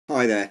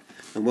Hi there,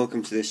 and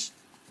welcome to this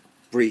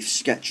brief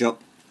SketchUp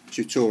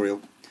tutorial.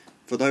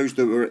 For those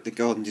that were at the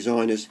Garden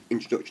Designer's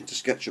Introduction to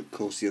SketchUp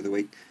course the other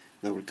week,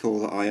 they'll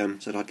recall that I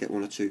said I'd get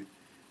one or two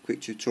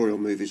quick tutorial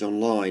movies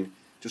online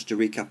just to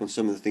recap on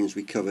some of the things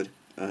we covered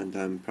and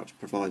perhaps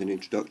provide an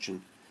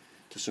introduction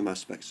to some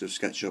aspects of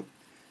SketchUp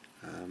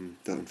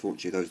that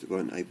unfortunately those that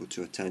weren't able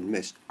to attend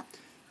missed,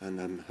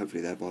 and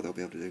hopefully thereby they'll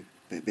be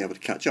able to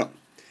catch up.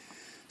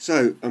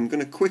 So I'm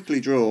going to quickly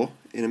draw,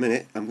 in a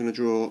minute, I'm going to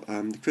draw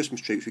the Christmas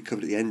tree which we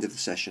covered at the end of the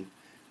session.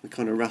 We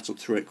kind of rattled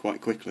through it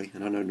quite quickly,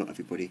 and I know not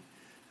everybody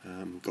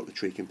got the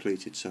tree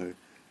completed, so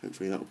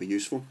hopefully that will be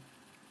useful.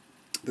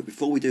 But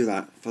before we do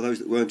that, for those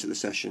that weren't at the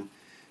session,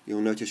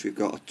 you'll notice we've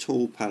got a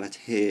tool palette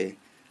here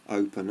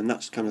open, and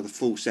that's kind of the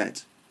full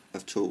set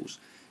of tools.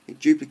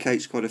 It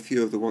duplicates quite a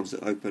few of the ones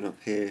that open up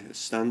here as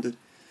standard,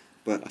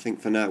 but I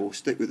think for now we'll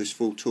stick with this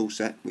full tool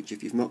set, which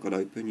if you've not got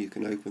open, you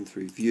can open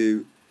through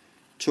View,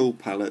 Tool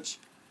Palettes,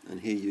 and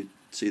here you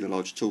see the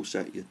large tool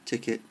set. You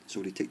tick it, it's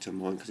already ticked on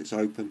mine because it's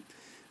open,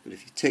 but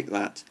if you tick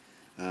that,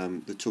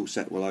 the tool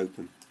set will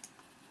open.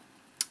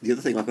 The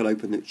other thing I've got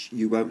open that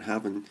you won't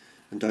have and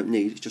don't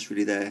need, it's just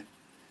really there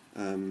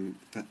to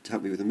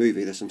help me with the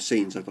movie. There's some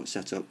scenes I've got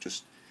set up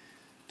just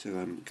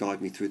to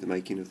guide me through the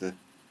making of the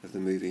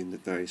movie in the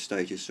various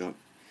stages, so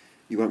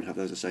you won't have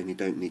those, I say, and you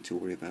don't need to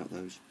worry about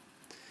those.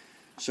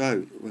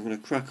 So we're going to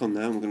crack on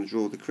now, and we're going to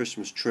draw the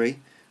Christmas tree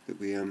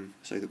that we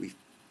we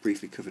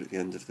briefly covered at the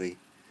end of that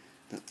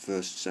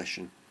first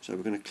session. So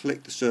we're going to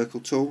click the circle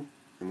tool,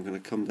 and we're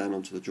going to come down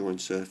onto the drawing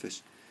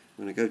surface.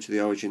 We're going to go to the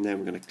origin there,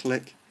 we're going to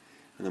click,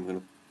 and I'm going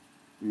to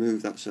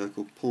move that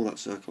circle, pull that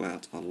circle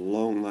out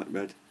along that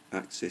red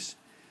axis,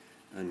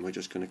 and we're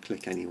just going to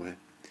click anywhere.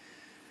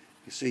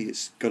 You see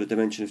it's got a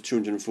dimension of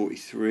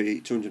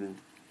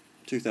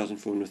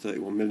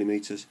 2,431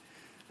 millimeters.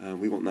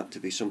 We want that to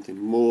be something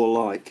more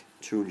like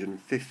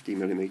 250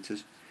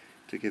 millimeters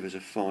to give us a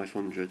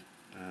 500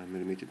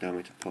 millimeter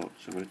diameter pot.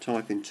 So I'm going to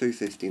type in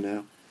 250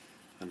 now,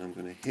 and I'm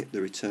going to hit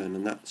the return,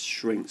 and that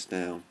shrinks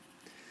down.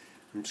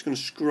 I'm just going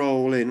to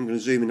scroll in. I'm going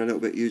to zoom in a little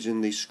bit using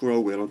the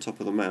scroll wheel on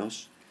top of the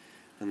mouse,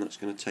 and that's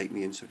going to take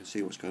me in so I can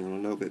see what's going on a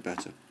little bit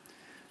better.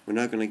 We're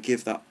now going to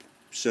give that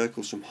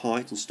circle some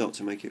height and start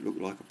to make it look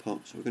like a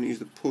pot. So we're going to use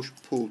the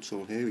push-pull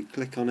tool here. We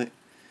click on it,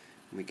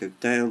 and we go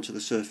down to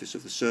the surface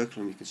of the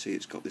circle, and you can see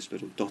it's got this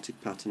little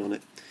dotted pattern on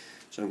it.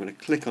 So I'm going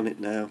to click on it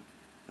now,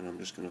 and I'm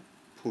just going to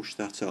push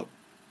that up.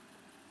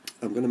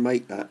 I'm going to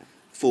make that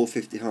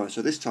 450 high.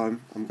 So this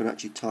time I'm going to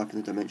actually type in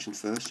the dimension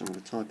first. So I'm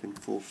going to type in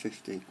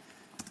 450.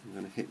 I'm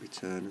going to hit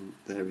return, and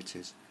there it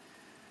is.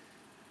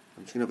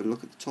 I'm just going to have a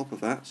look at the top of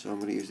that. So I'm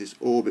going to use this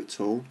orbit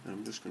tool, and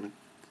I'm just going to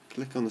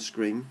click on the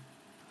screen,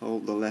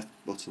 hold the left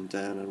button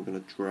down, and I'm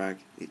going to drag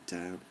it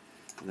down,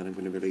 and then I'm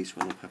going to release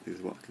when I'm happy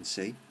with what I can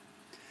see.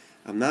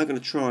 I'm now going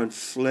to try and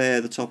flare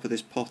the top of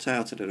this pot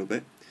out a little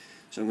bit.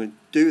 So I'm going to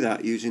do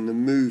that using the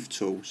move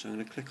tool. So I'm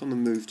going to click on the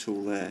move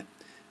tool there.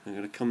 I'm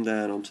going to come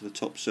down onto the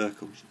top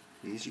circle.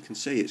 As you can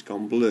see, it's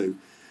gone blue.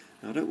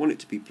 Now, I don't want it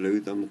to be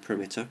blue on the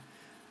perimeter.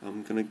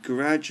 I'm going to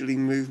gradually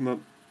move my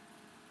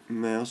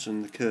mouse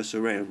and the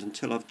cursor around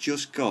until I've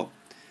just got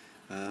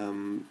a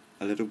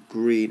little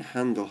green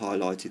handle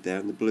highlighted there,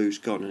 and the blue's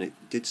gone, and it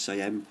did say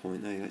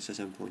endpoint. There you go, it says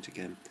endpoint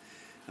again.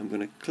 I'm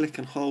going to click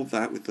and hold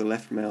that with the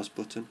left mouse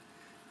button,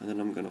 and then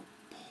I'm going to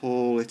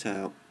pull it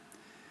out.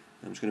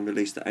 I'm just going to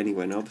release that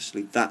anyway, and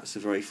obviously that's a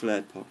very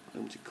flared pot. I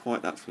don't want it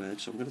quite that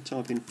flared, so I'm going to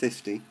type in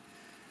 50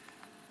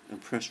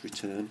 and press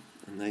return,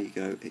 and there you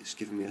go, it's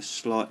given me a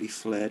slightly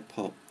flared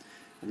pot.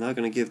 I'm now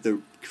going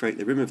to create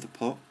the rim of the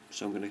pot,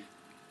 so I'm going to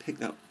pick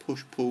that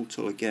push-pull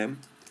tool again.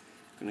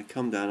 I'm going to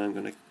come down, I'm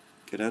going to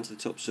go down to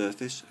the top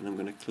surface, and I'm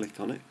going to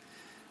click on it.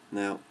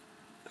 Now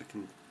I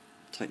can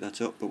take that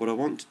up, but what I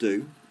want to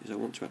do is I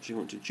want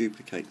to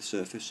duplicate the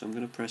surface, so I'm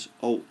going to press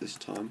Alt this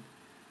time.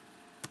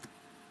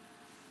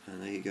 And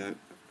there you go,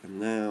 and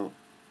now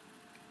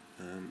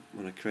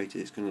when I create it,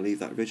 it's going to leave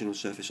that original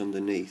surface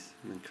underneath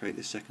and then create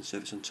this second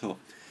surface on top.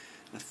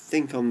 I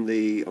think on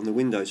the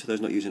Windows, for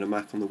those not using a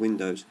Mac, on the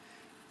Windows,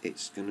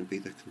 it's going to be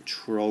the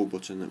control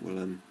button that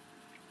will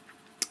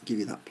give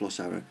you that plus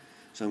arrow.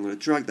 So I'm going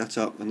to drag that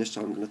up, and this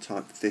time I'm going to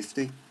type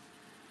 50.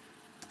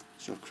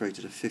 So I've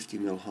created a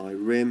 50mm high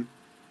rim.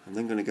 I'm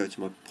then going to go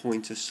to my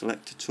pointer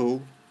selector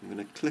tool. I'm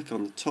going to click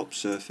on the top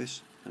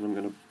surface, and I'm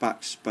going to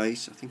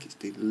backspace, I think it's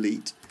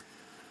delete,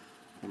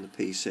 on the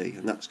PC,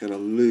 and that's going to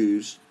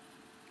lose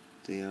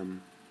the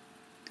kind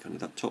of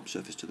that top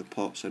surface to the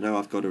pot. So now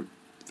I've got a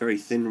very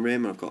thin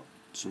rim, I've got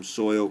some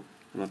soil,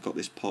 and I've got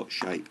this pot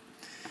shape.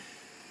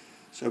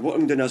 So what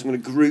I'm doing now is I'm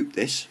going to group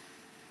this.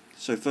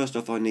 So first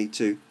off, I'm going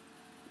to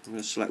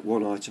select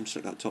one item,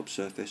 select that top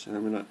surface, and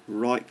I'm going to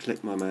right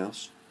click my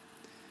mouse,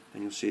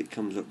 and you'll see it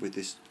comes up with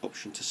this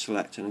option to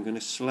select, and I'm going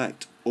to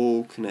select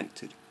all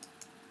connected.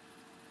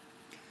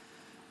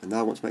 And now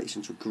I want to make this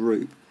into a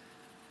group.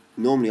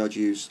 Normally I'd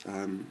use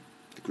the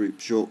group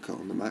shortcut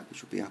on the Mac,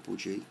 which would be Apple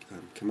G,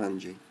 Command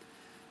G,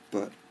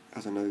 but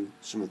as I know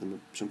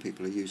some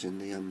people are using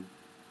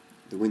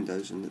the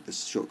Windows and the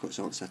shortcuts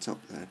aren't set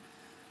up there,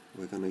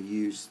 we're going to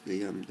use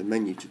the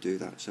menu to do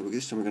that. So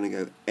this time we're going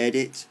to go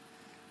Edit,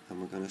 and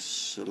we're going to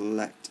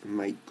select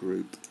Make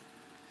Group.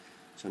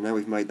 So now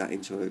we've made that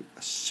into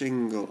a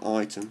single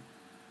item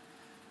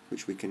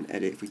which we can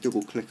edit. If we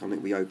double click on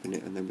it, we open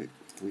it, and then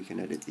we can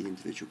edit the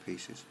individual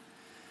pieces.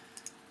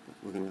 But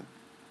we're going to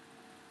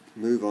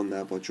move on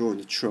now by drawing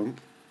the trunk,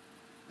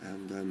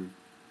 and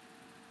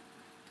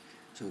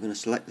so we're going to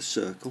select the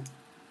circle.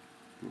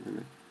 We're going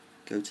to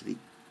go to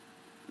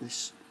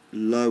this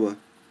lower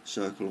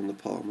circle on the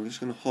part, and we're just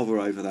going to hover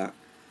over that,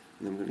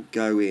 and then we're going to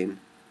go in,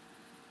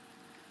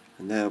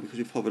 and now because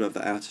we've hovered over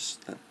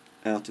that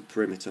outer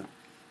perimeter,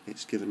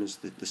 it's given us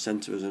the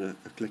centre as a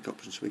click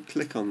option. So we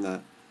click on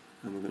that,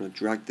 and we're going to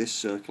drag this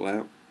circle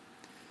out,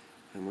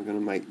 and we're going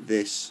to make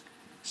this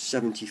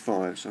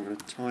 75. So I'm going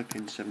to type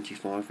in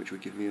 75, which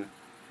would give me a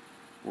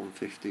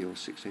 150 or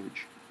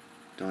 6-inch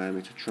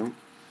diameter trunk,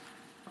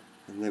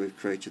 and there we've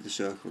created the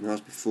circle. Now,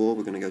 as before,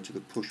 we're going to go to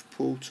the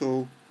push-pull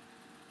tool.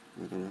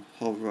 We're going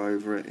to hover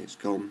over it. It's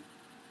gone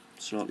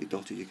slightly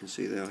dotted, you can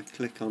see there. I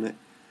click on it,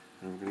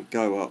 and I'm going to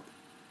go up,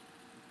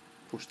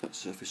 push that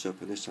surface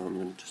up, and this time I'm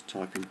going to just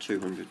type in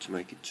 200 to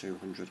make it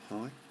 200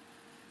 high,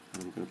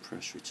 and I'm going to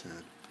press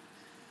return.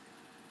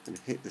 I'm going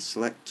to hit the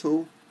select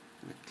tool,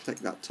 I'm going to click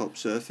that top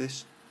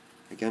surface.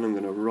 Again, I'm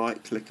going to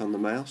right click on the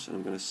mouse, and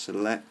I'm going to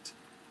select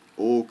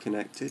all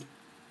connected.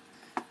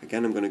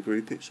 Again, I'm going to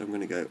group it, so I'm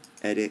going to go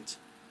Edit,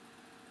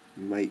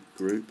 Make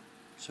Group.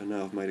 So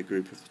now I've made a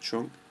group of the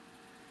trunk.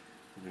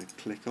 I'm going to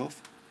click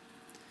off,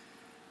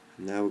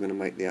 and now we're going to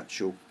make the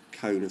actual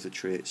cone of the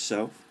tree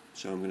itself.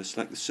 So I'm going to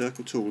select the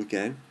circle tool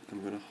again.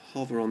 I'm going to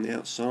hover on the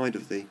outside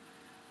of the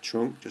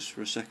trunk just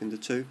for a second or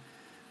two,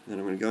 and then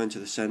I'm going to go into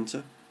the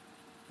centre,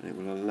 and it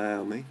will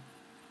allow me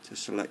to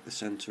select the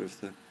centre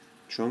of the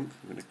trunk.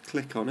 I'm going to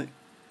click on it,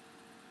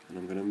 and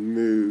I'm going to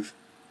move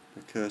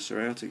the cursor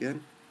out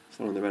again.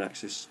 Following the red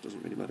axis,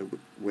 doesn't really matter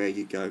where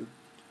you go,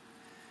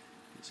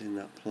 it's in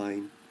that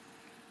plane.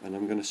 And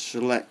I'm going to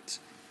select,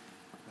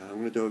 I'm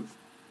going to do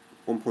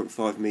a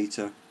 1.5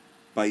 metre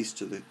base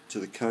to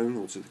the cone,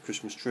 or to the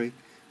Christmas tree.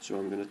 So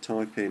I'm going to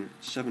type in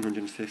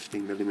 750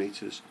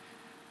 millimetres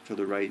for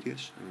the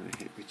radius. I'm going to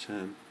hit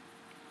return.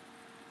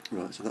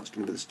 Right, so that's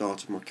going to be the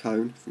start of my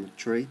cone from the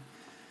tree.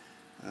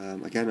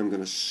 Again, I'm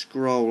going to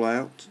scroll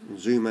out and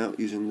zoom out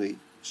using the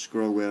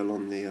scroll wheel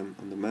on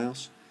the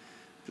mouse.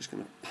 I'm just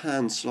going to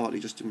pan slightly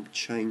just to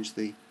change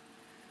the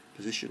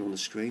position on the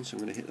screen. So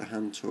I'm going to hit the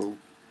hand tool.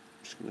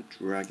 I'm just going to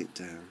drag it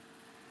down.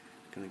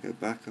 I'm going to go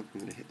back up. I'm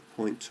going to hit the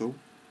point tool,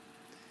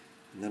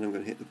 and then I'm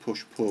going to hit the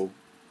push pull.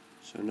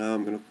 So now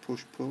I'm going to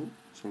push pull.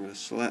 So I'm going to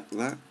select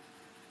that,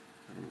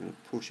 and I'm going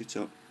to push it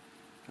up,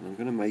 and I'm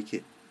going to make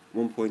it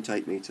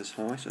 1.8 metres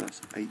high. So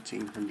that's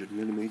 1800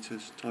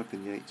 millimetres. Type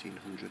in the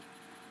 1800.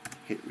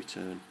 Hit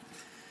return,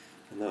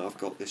 and now I've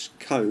got this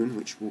cone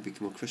which will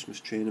become a Christmas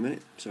tree in a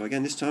minute. So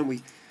again, this time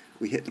we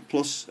hit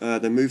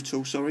the move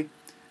tool, sorry.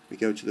 We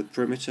go to the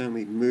perimeter and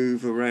we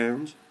move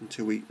around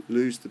until we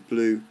lose the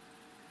blue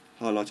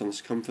highlight on the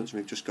circumference, and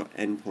we've just got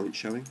endpoint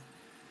showing,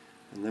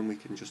 and then we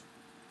can just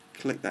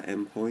click that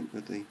endpoint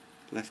with the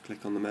left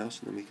click on the mouse,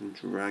 and then we can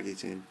drag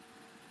it in,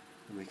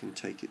 and we can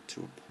take it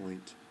to a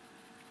point.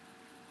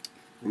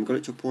 When we've got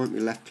it to a point, we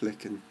left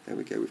click, and there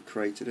we go, we've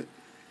created it.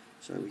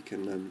 So we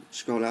can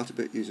scroll out a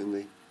bit using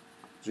the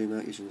zoom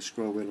out using the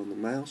scroll wheel on the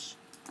mouse.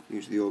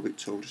 Use the orbit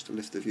tool just to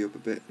lift the view up a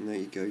bit, and there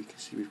you go. You can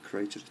see we've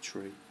created a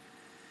tree.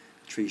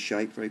 Tree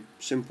shape, very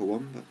simple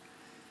one, but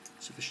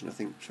sufficient I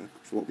think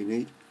for what we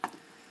need.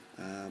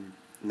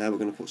 Now we're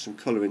going to put some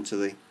colour into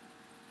the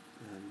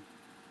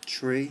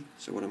tree.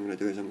 So what I'm going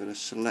to do is I'm going to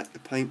select the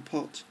paint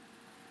pot,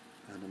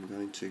 and I'm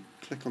going to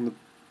click on the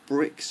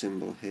brick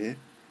symbol here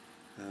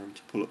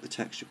to pull up the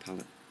texture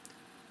palette.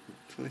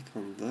 Click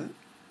on that.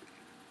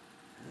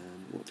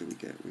 And what do we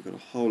get? We've got a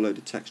whole load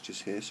of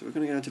textures here, so we're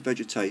going to go into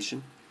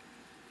vegetation,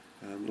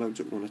 loads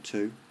up one or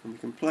two, and we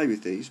can play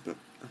with these, but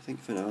I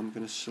think for now I'm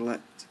going to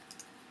select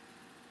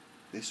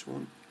this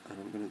one, and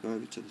I'm going to go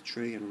over to the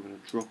tree, and I'm going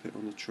to drop it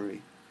on the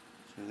tree.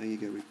 So there you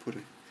go, we've put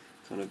a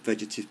kind of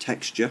vegetative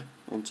texture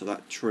onto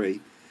that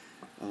tree.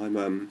 Then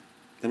I'm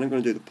going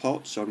to do the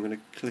pot, so I'm going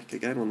to click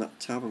again on that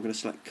tab. I'm going to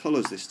select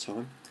colours this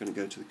time. I'm going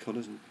to go to the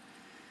colours, and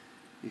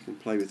you can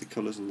play with the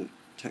colours and the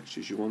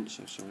textures you want.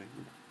 So sorry,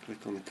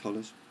 click on the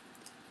colours,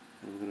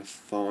 and I'm going to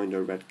find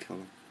a red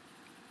colour.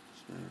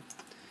 So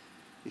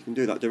you can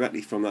do that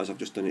directly from that, as I've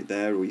just done it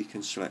there, or you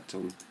can select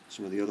on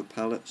some of the other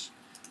palettes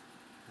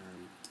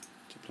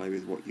to play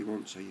with what you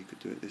want. So you could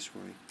do it this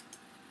way,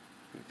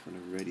 a kind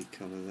of reddy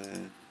colour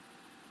there,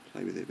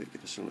 play with it a bit,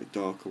 get a slightly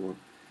darker one,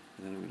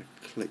 and then I'm going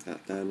to click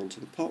that down onto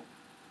the pot,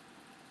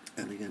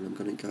 and again I'm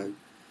going to go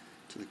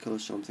to the colour.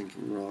 So I'm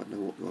thinking, right, now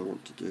what do I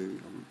want to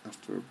do? I'm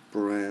after a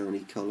browny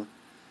colour,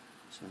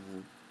 so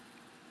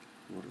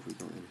what have we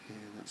got in here?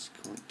 That's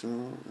quite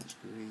dark, that's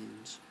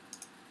greens,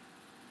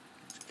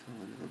 it's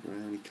kind of a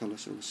browny colour,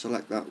 so we'll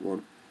select that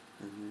one,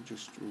 and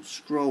we'll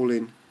scroll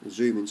in,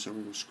 zoom in, sorry,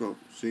 we'll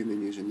zoom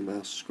in using the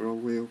mouse scroll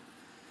wheel,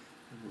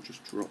 and we'll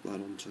just drop that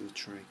onto the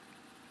tree.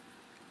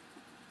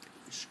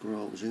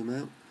 Scroll, zoom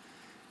out,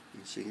 you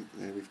can see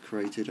there we've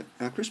created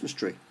our Christmas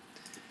tree.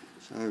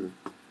 So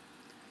I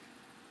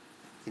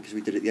think as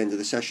we did at the end of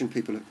the session,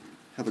 people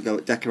have a go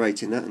at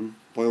decorating that, and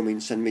by all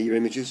means send me your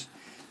images.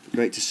 It'd be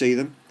great to see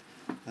them.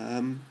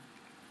 And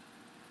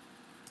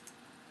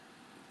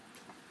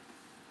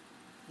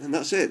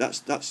that's it.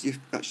 That's your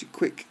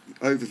quick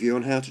overview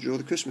on how to draw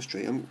the Christmas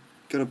tree. I'm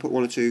going to put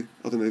one or two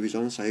other movies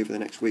on, say over the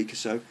next week or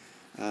so,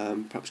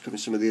 perhaps covering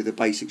some of the other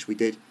basics we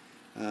did.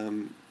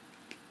 And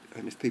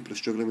if people are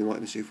struggling, we might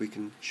even see if we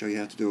can show you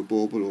how to do a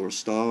bauble or a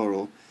star,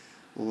 or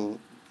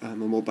a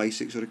more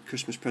basic sort of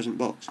Christmas present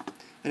box.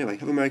 Anyway,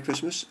 have a Merry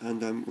Christmas,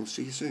 and we'll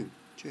see you soon.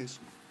 Cheers.